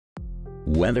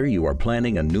Whether you are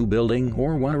planning a new building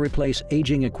or want to replace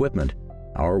aging equipment,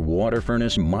 our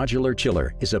WaterFurnace modular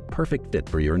chiller is a perfect fit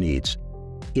for your needs.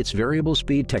 Its variable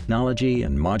speed technology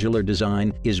and modular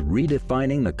design is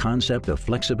redefining the concept of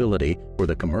flexibility for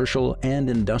the commercial and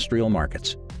industrial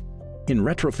markets. In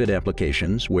retrofit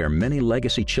applications where many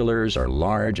legacy chillers are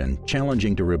large and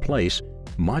challenging to replace,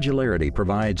 modularity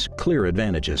provides clear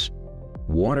advantages.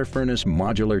 WaterFurnace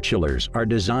modular chillers are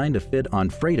designed to fit on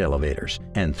freight elevators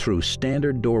and through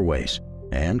standard doorways,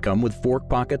 and come with fork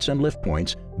pockets and lift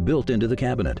points built into the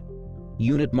cabinet.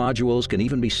 Unit modules can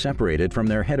even be separated from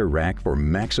their header rack for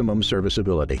maximum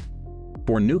serviceability.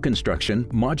 For new construction,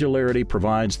 modularity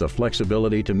provides the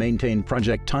flexibility to maintain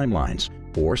project timelines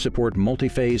or support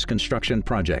multi-phase construction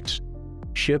projects.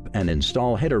 Ship and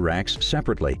install header racks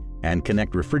separately and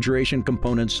connect refrigeration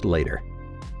components later.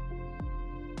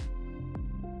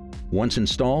 Once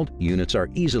installed, units are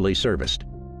easily serviced.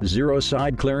 Zero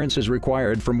side clearance is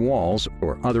required from walls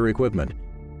or other equipment.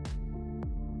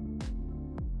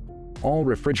 All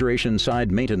refrigeration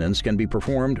side maintenance can be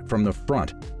performed from the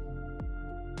front,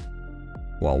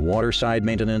 while water side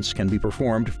maintenance can be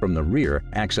performed from the rear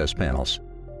access panels.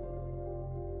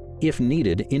 If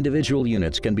needed, individual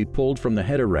units can be pulled from the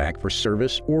header rack for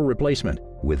service or replacement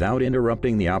without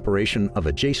interrupting the operation of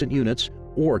adjacent units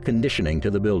or conditioning to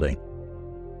the building.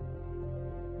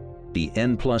 The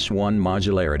N+1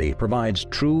 modularity provides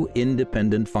true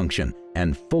independent function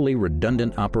and fully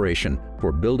redundant operation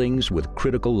for buildings with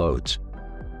critical loads.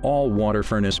 All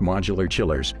WaterFurnace modular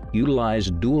chillers utilize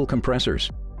dual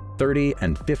compressors. 30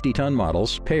 and 50-ton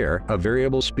models pair a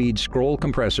variable speed scroll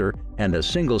compressor and a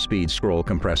single speed scroll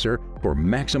compressor for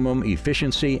maximum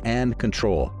efficiency and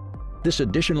control. This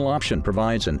additional option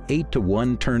provides an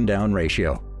 8-to-1 turn-down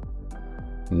ratio.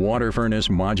 WaterFurnace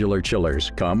modular chillers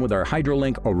come with our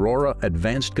HydroLink Aurora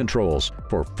advanced controls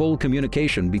for full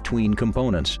communication between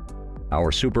components.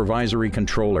 Our supervisory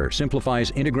controller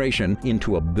simplifies integration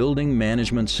into a building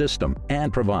management system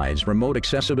and provides remote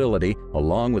accessibility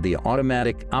along with the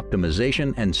automatic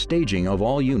optimization and staging of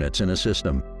all units in a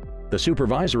system. The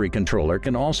supervisory controller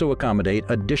can also accommodate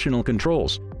additional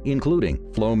controls,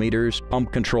 including flow meters,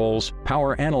 pump controls,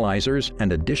 power analyzers,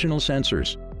 and additional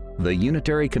sensors. The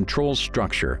unitary control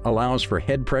structure allows for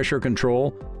head pressure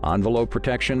control, envelope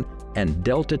protection, and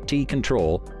delta T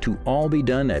control to all be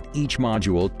done at each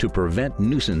module to prevent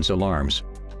nuisance alarms.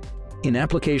 In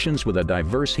applications with a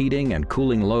diverse heating and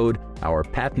cooling load, our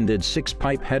patented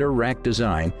 6-pipe header rack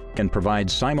design can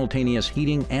provide simultaneous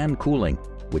heating and cooling,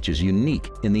 which is unique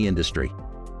in the industry.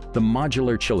 The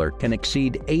modular chiller can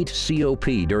exceed 8 COP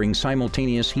during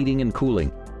simultaneous heating and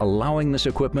cooling, allowing this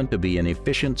equipment to be an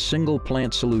efficient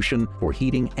single-plant solution for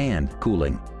heating and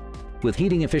cooling. With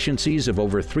heating efficiencies of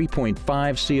over 3.5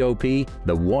 COP,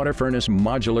 the WaterFurnace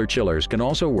modular chillers can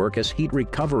also work as heat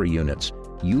recovery units,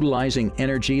 utilizing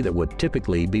energy that would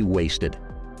typically be wasted.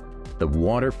 The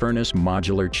WaterFurnace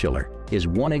modular chiller is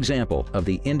one example of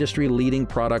the industry-leading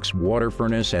products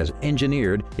WaterFurnace has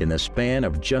engineered in the span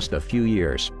of just a few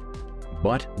years.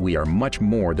 But we are much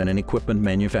more than an equipment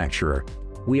manufacturer.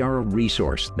 We are a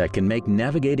resource that can make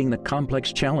navigating the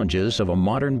complex challenges of a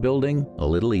modern building a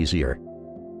little easier.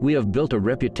 We have built a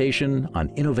reputation on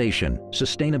innovation,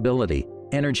 sustainability,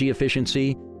 energy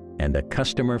efficiency, and a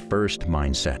customer-first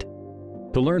mindset.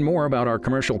 To learn more about our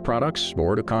commercial products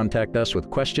or to contact us with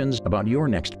questions about your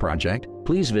next project,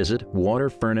 please visit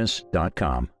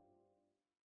waterfurnace.com.